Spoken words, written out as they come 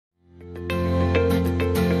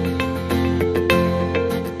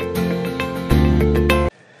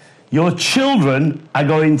Your children are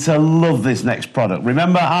going to love this next product.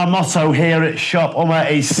 Remember, our motto here at Shop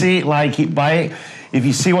UMMAH is see it, like it, buy it. If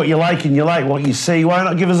you see what you like and you like what you see, why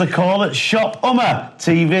not give us a call at Shop UMMAH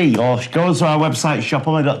TV or go onto our website,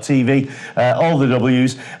 shopumah.tv, all the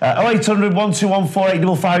W's. 0800 121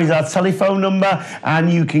 4855 is our telephone number, and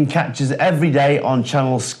you can catch us every day on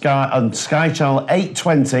Sky Channel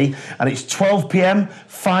 820, and it's 12 p.m,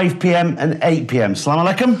 5 p.m, and 8 p.m. Assalamu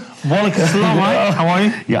alaikum. Walaikum salam, mate. How are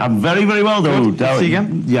you? Yeah, I'm very, very well, Dawood. See you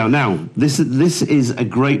again. Yeah, now, this is a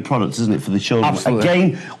great product, isn't it, for the children? Absolutely.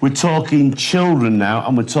 Again, we're talking children now,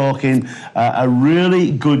 and we're talking a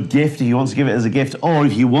really good gift if you want to give it as a gift, or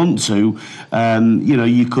if you want to, you know,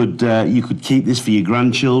 you could keep this for your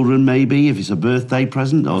grandchildren, maybe, if it's a birthday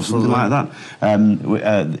present or something like that.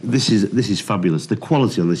 This is fabulous. The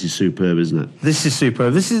quality on this is superb, isn't it? This is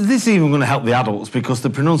superb. This is even going to help the adults because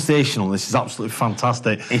the pronunciation on this is absolutely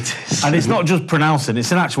fantastic. It is. And it's not just pronouncing,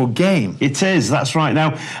 it's an actual game. It is, that's right.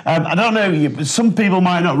 Now, I don't know, some people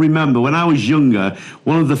might not remember, when I was younger,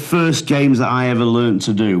 one of the first games that I ever learned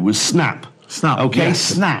to do was Snap. Snap. Okay, yes.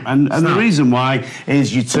 Snap. And Snap. the reason why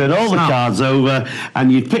is you turn all the cards over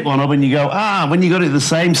and you pick one up and you go, when you got it the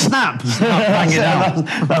same, snap. Bang it out.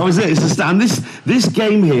 That was it. It's a snap. And this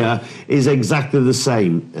game here is exactly the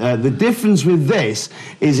same. The difference with this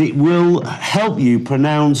is it will help you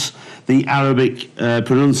pronounce the Arabic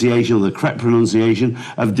pronunciation, or the correct pronunciation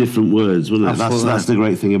of different words, wouldn't it? That's the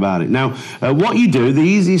great thing about it. Now, what you do, the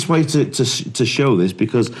easiest way to show this,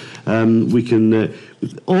 because we can...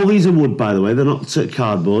 all these are wood, by the way. They're not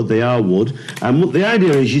cardboard. They are wood. And the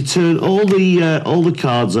idea is you turn all the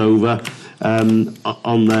cards over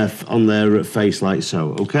on their face like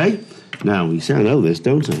so. Okay. Now you see, I know this,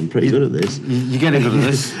 don't I? I'm pretty good at this. You're getting good at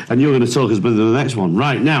this, and you're going to talk us through the next one.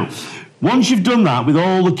 Right now, once you've done that with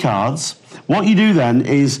all the cards, what you do then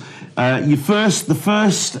is the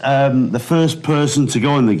first person to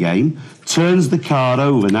go in the game turns the card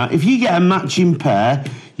over. Now, if you get a matching pair,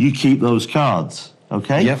 you keep those cards.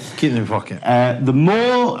 Okay? Yep, keep them in your pocket. The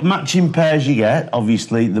more matching pairs you get,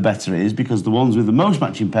 obviously, the better it is, because the ones with the most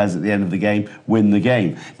matching pairs at the end of the game win the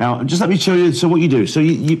game. Now, just let me show you what you do. So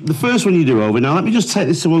the first one you do over, now let me just take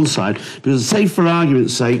this to one side, because say for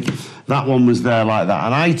argument's sake, that one was there like that,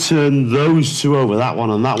 and I turn those two over, that one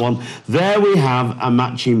and that one. There we have a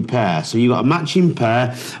matching pair. So you've got a matching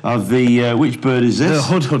pair of the, which bird is this?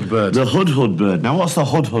 The hudhud bird. The hudhud bird. Now, what's the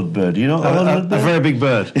hudhud bird? Do you know what the hudhud bird? A very big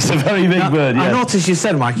bird. It's a very big bird, yeah. I noticed you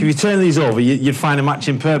said, Mike, if you turn these over, you'd find a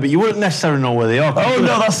matching pair, but you wouldn't necessarily know where they are. Oh,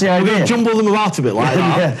 no, that's the idea. We're going to jumble them about a bit like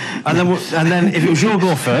that. Yeah. And then if it was your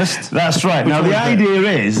go first... That's right. Now, the idea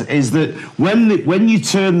is that when you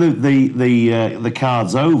turn the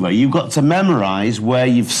cards over, you've got to memorise where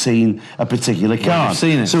you've seen a particular card. You've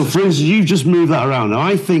seen it. So, for instance, you've just moved that around. Now,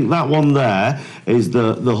 I think that one there is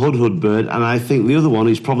the hudhud bird, and I think the other one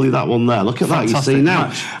is probably that one there. Look at Fantastic. that. You see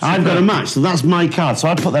now, I've got a match, so that's my card. So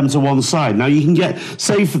I put them to one side. Now you can get,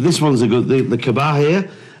 say, for this one's a good the kabah here.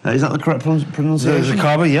 Is that the correct pronunciation? The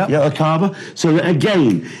Kaaba, yeah. Yeah, the Kaaba. So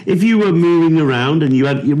again, if you were moving around and you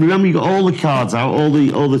remember you got all the cards out, all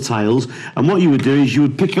the tiles, and what you would do is you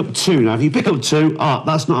would pick up two. Now, if you pick up two,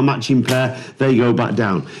 that's not a matching pair. There you go, back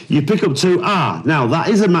down. You pick up two, now that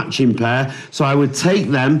is a matching pair. So I would take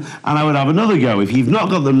them and I would have another go. If you've not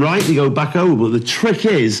got them right, you go back over. But the trick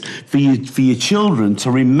is for your children to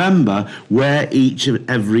remember where each of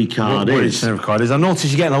every card is. Where each and every card is. I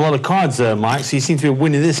noticed you're getting a lot of cards there, Mike. So you seem to be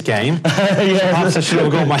winning this game. Yeah. Perhaps I should have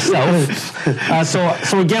gone myself.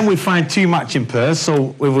 So again, we find two matching pairs.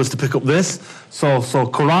 So if it was to pick up this, so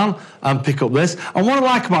Quran, and pick up this. And what I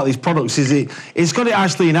like about these products is it's got it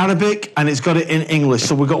actually in Arabic and it's got it in English.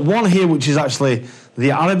 So we've got one here which is actually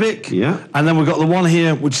the Arabic, and then we've got the one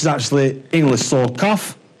here which is actually English. So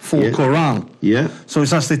Kaf for Quran. Yeah. So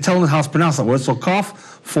it's actually telling us how to pronounce that word. So Kaf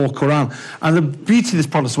for Quran. And the beauty of this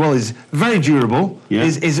product as well is very durable. Yeah.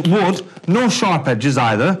 Is wood, no sharp edges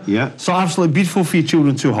either. Yeah. So absolutely beautiful for your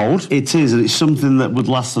children to hold. It is, and it's something that would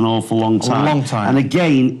last an awful long time. A long time. And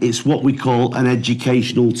again, it's what we call an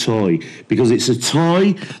educational toy, because it's a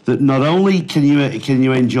toy that not only can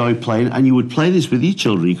you enjoy playing, and you would play this with your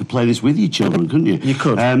children. You could play this with your children, couldn't you? You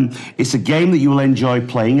could. It's a game that you will enjoy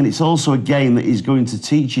playing, and it's also a game that is going to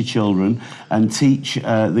teach your children and teach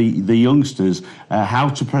the youngsters how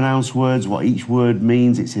to pronounce words, what each word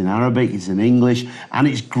means. It's in Arabic, it's in English, and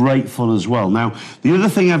it's great fun as well. Now, the other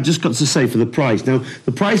thing I've just got to say for the price. Now,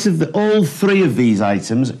 the price of all three of these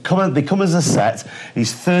items, they come as a set,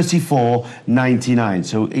 is £34.99.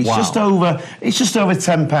 So it's just over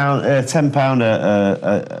 £10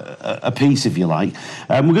 a piece, if you like.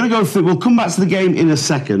 We're going to go through. We'll come back to the game in a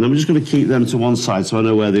second. I'm just going to keep them to one side so I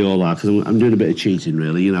know where they all are, because I'm doing a bit of cheating,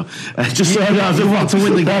 really. You know, just so I want to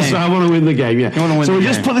win the game. That's right, I want to win the game. Yeah. So we'll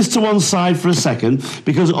just put this to one side for a second,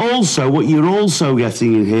 because also what you're also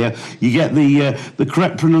getting in here, you get the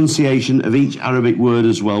correct pronunciation of each Arabic word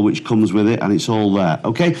as well, which comes with it, and it's all there.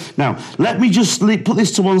 Okay. Now let me just put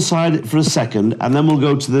this to one side for a second, and then we'll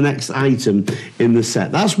go to the next item in the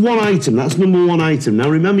set. That's one item. That's number one item. Now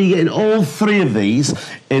remember, you're getting all three of these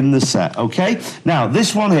in the set. Okay. Now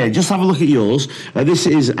this one here, just have a look at yours. I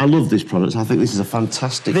love this product. I think this is a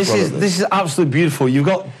fantastic product. This is absolutely beautiful. You've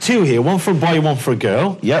got two here, one for a boy, one for a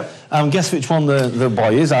girl. Yep. Guess which one the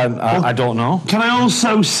boy is? I don't know. Can I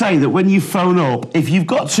also say that when you phone up, if you've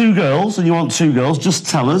got two girls and you want two girls, just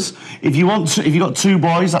tell us. If you've got two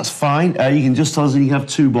boys, that's fine. You can just tell us that you can have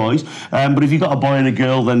two boys. But if you've got a boy and a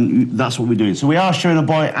girl, then that's what we're doing. So we are showing a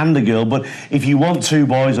boy and a girl, but if you want two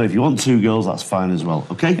boys or if you want two girls, that's fine as well.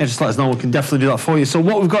 Okay? Yeah, just let us know. We can definitely do that for you. So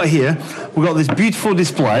what we've got here, we've got this beautiful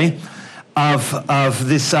display of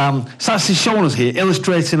this. It's actually showing us here,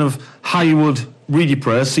 illustrating of how you would read your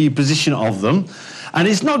prayers, so your position of them. And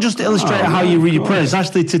it's not just to illustrate how you read your prayers, it's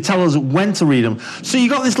actually to tell us when to read them. So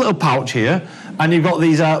you've got this little pouch here, and you've got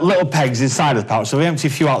these little pegs inside of the pouch. So we empty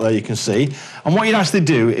a few out there, you can see. And what you'd actually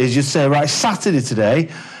do is you'd say, right, Saturday today,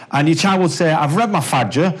 and your child would say, I've read my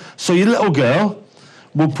Fajr. So your little girl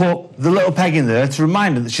will put the little peg in there to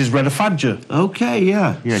remind her that she's read a Fajr. Okay,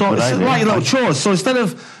 yeah. So it's like your little chores. So instead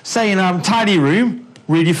of saying, tidy your room,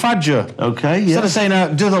 read your Fajr. Okay, yeah. Instead of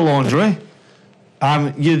saying, do the laundry,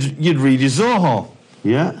 you'd read your Zohar.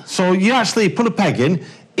 Yeah. So you actually put a peg in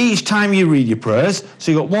each time you read your prayers.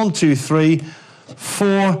 So you've got 1, 2, 3,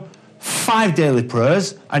 4, 5 daily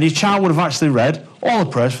prayers, and your child would have actually read all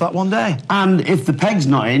the prayers for that one day. And if the peg's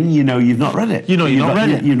not in, you know you've not read it. You know you've not read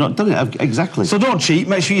it. You've not done it, exactly. So don't cheat,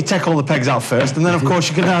 make sure you take all the pegs out first, and then of course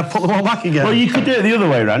you can put them all back again. Well, you could do it the other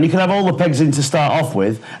way around. You could have all the pegs in to start off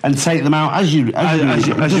with and take them out as you read.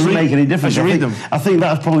 It doesn't make any difference. As you read them. I think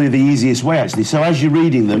that's probably the easiest way, actually. So as you're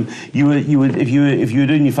reading them, you would if you were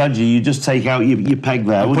doing your Fajr, you just take out your peg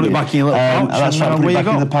there, put it back in your little pouch, that's right, put it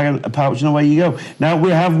back in the pouch, and away you go. Now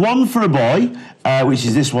we have one for a boy, which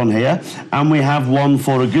is this one here, and we have one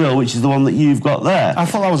for a girl, which is the one that you've got there. I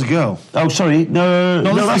thought that was a girl. Oh, sorry, no,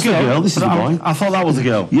 that's a girl. This is a boy. I thought that was a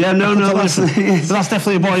girl. Yeah, no, that's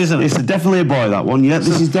definitely a boy, isn't it? It's definitely a boy, that one. Yeah,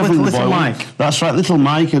 this is definitely a boy. Little Mike. That's right, little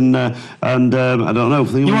Mike, and I don't know. You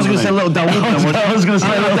wasn't going to say little Dawood. I was going to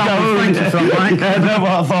say little Dawood. No, but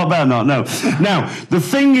I thought better not. No. Now the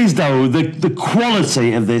thing is, though, the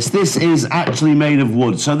quality of this is actually made of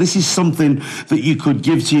wood. So this is something that you could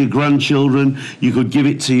give to your grandchildren. You could give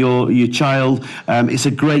it to your child. It's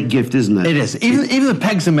a great gift, isn't it? It is. Even the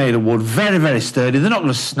pegs are made of wood, very, very sturdy. They're not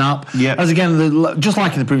going to snap. Yeah. As again, just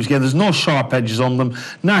like in the previous game, there's no sharp edges on them.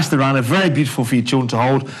 Nicely rounded, very beautiful for your children to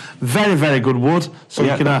hold. Very, very good wood. So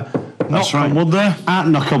you can knock on wood there.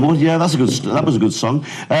 Knock on wood. Yeah, that was a good song.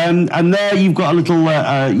 And there you've got a little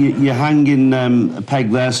you're hanging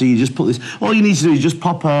peg there. So you just put this. All you need to do is just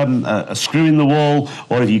pop a screw in the wall,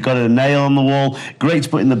 or if you've got a nail on the wall, great to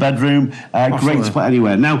put in the bedroom. Great to put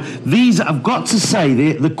anywhere. Now these, I've got to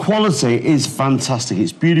say, the quality is fantastic.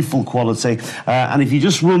 It's beautiful quality, and if you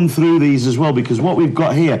just run through these as well, because what we've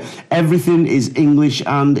got here, everything is English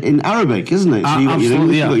and in Arabic, isn't it? So you've got your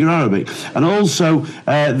English, you've got your Arabic, and also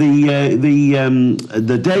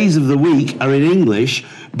the days of the week are in English.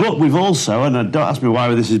 But we've also, and don't ask me why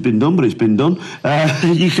this has been done, but it's been done,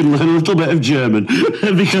 you can learn a little bit of German.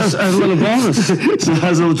 Because as a little bonus. So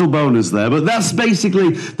there's a little bonus there. But that's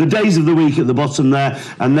basically the days of the week at the bottom there,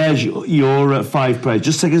 and there's your 5 prayers.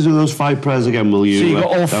 Just take us through those 5 prayers again, will you?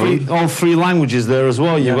 So you've got all three languages there as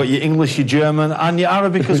well. You've got your English, your German, and your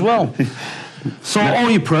Arabic as well. So all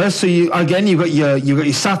your prayers, so you've got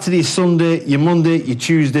your Saturday, Sunday, your Monday, your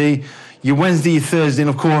Tuesday, your Wednesday, your Thursday,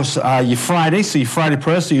 and of course your Friday, so your Friday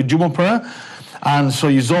prayer, so your Jummah prayer, and so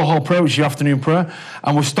your Zohar prayer, which is your afternoon prayer.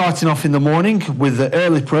 And we're starting off in the morning with the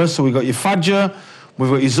early prayer, so we've got your Fajr,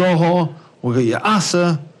 we've got your Zohar, we've got your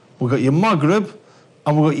Asr, we've got your Maghrib,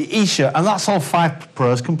 and we've got your e-shirt, and that's all 5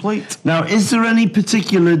 prayers complete. Now, is there any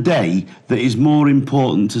particular day that is more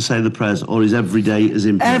important to say the prayers, or is every day as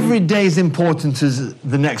important? Every day is important as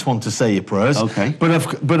the next one to say your prayers. Okay. But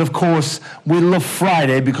of course, we love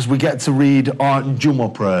Friday because we get to read our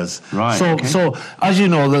Jummah prayers. Right. So as you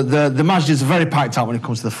know, the masjids are very packed out when it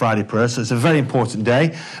comes to the Friday prayers, so it's a very important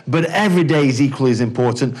day. But every day is equally as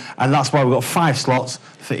important, and that's why we've got 5 slots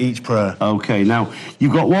for each prayer. Okay, now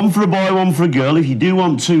you've got one for a boy, one for a girl. If you do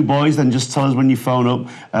want 2 boys, then just tell us when you phone up,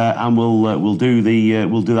 and we'll do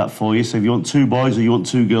that for you. So if you want 2 boys or you want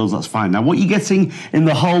 2 girls, that's fine. Now, what you're getting in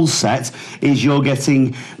the whole set is you're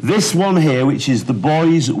getting this one here, which is the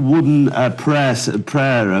boys' wooden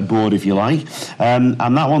prayer board, if you like, and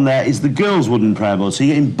that one there is the girls' wooden prayer board. So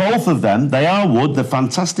you're getting both of them. They are wood. They're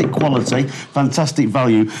fantastic quality, fantastic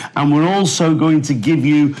value, and we're also going to give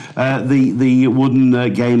you the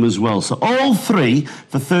wooden game as well. So all 3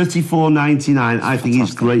 for $34.99, I think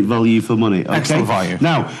is great value for money. Okay? Excellent value.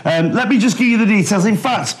 Now, let me just give you the details. In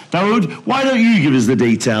fact, Dawood, why don't you give us the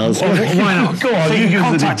details? Why not? Go on, so you give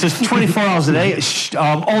us the contact us 24 hours a day.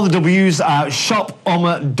 All the W's are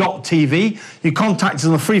shopumma.tv. You contact us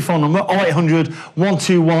on the free phone number 0800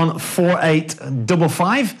 121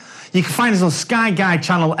 4855. You can find us on Sky Guide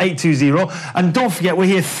channel 820, and don't forget we're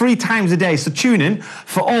here 3 times a day, so tune in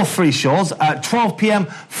for all 3 shows at 12 p.m,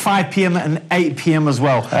 5 p.m, and 8 p.m. as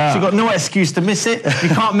well. So you've got no excuse to miss it. You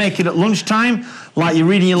can't make it at lunchtime, like you're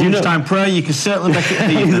reading your lunchtime prayer. You can certainly make it in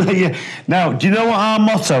the evening. Yeah. Now, do you know what our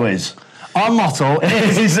motto is? Our motto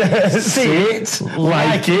is see it,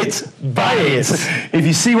 like it, buy it. If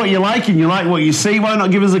you see what you like and you like what you see, why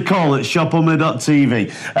not give us a call at shopumma.tv?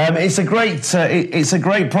 It's a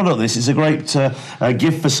great product. This is a great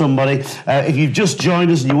gift for somebody. If you've just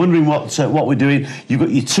joined us and you're wondering what we're doing, you've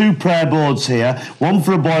got your 2 prayer boards here, one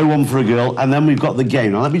for a boy, one for a girl, and then we've got the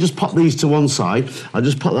game. Now let me just pop these to one side. I'll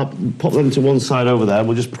just pop them to one side over there.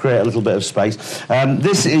 We'll just create a little bit of space.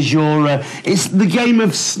 This is your it's the game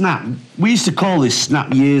of Snap. We used to call this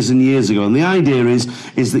Snap years and years ago, and the idea is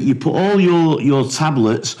that you put all your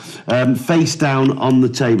tablets face down on the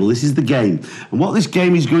table. This is the game, and what this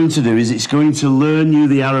game is going to do is it's going to learn you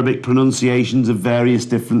the Arabic pronunciations of various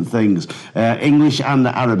different things, English and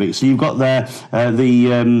Arabic. So you've got there I've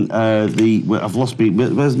lost me.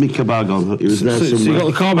 Where's my kabar gone? It was there somewhere. So you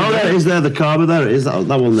got the Kaaba. Oh, there it is. There the Kaaba. There it is. That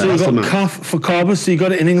one there. So you've got kaf for Kaaba. So you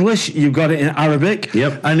got it in English. You've got it in Arabic.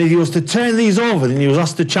 Yep. And if you was to turn these over, then you was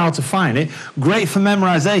asked the child to find it. Great for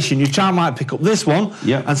memorisation. Your child might pick up this one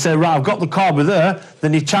and say, right, I've got the Kaaba there.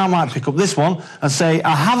 Then your child might pick up this one and say,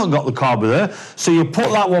 I haven't got the Kaaba there. So you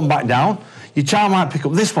put that one back down. Your child might pick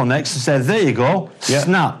up this one next and say, there you go,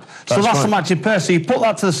 snap. So that's a matching pair. So you put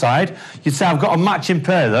that to the side. You'd say, I've got a matching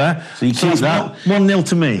pair there. So you keep that. 1-0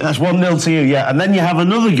 to me. That's 1-0 to you, yeah. And then you have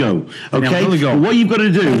another go. Okay. What you've got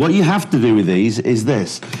to do, what you have to do with these is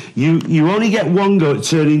this. You only get one go at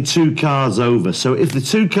turning 2 cards over. So if the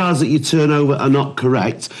 2 cards that you turn over are not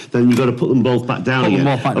correct, then you've got to put them both back down again.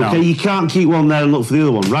 Okay. You can't keep one there and look for the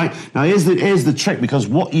other one, right? Now here's the trick, because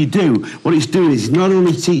what it's doing is not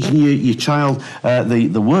only teaching your child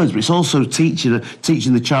the words, but it's also teaching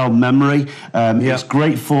the child memory. It's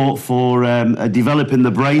great for developing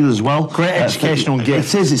the brain as well. Great educational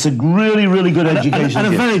gift. It is. It's a really, really good educational gift. And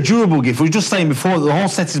a very durable gift. We were just saying before that the whole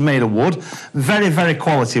set is made of wood. Very, very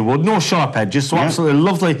quality wood. No sharp edges. So absolutely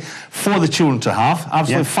lovely for the children to have.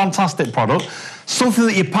 Absolutely fantastic product. Something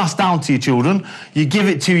that you pass down to your children. You give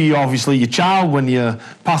it to your child when you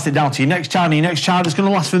pass it down to your next child, and your next child. It's going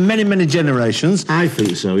to last for many, many generations. I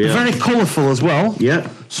think so, yeah. Very colourful as well. Yeah.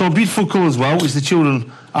 So beautiful colour as well, which the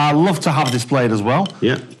children love to have displayed as well.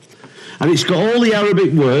 Yeah. And it's got all the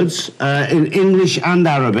Arabic words in English and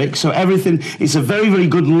Arabic, so everything. It's a very, very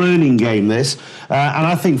good learning game, this, and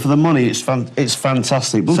I think for the money, it's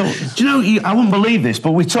fantastic. But do you know? I wouldn't believe this,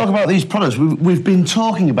 but we talk about these products. We've been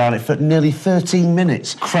talking about it for nearly 13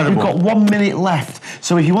 minutes. Incredible. We've got 1 minute left.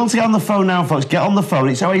 So if you want to get on the phone now, folks, get on the phone.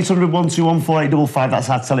 It's 0800 121 4855. That's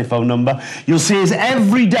our telephone number. You'll see us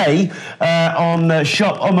every day on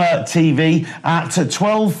Shop UMMAH TV at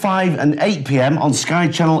 12, 5, and 8 p.m. on Sky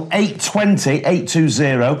Channel 820.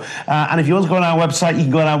 And if you want to go on our website, you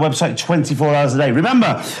can go on our website 24 hours a day.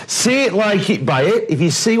 Remember, see it, like it, buy it. If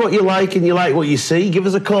you see what you like and you like what you see, give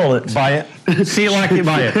us a call at Buy it. See it like it,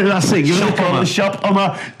 buy it. That's it. Give it a call at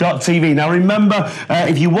shopumma.tv. Now remember,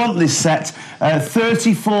 if you want this set,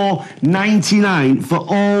 $34.99 for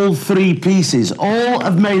all 3 pieces. All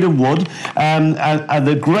have made of wood, and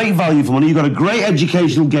they're great value for money. You've got a great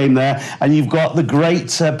educational game there, and you've got the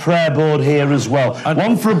great prayer board here as well.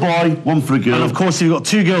 One for a boy, one for a girl. And of course, if you've got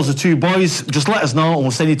 2 girls or 2 boys, just let us know, and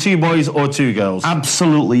we'll send you 2 boys or 2 girls.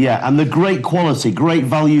 Absolutely, yeah. And the great quality, great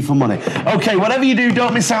value for money. Okay, whatever you do,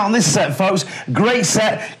 don't miss out on this set, folks. Great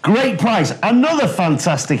set, great price. Another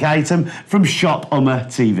fantastic item from Shop UMMAH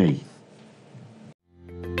TV.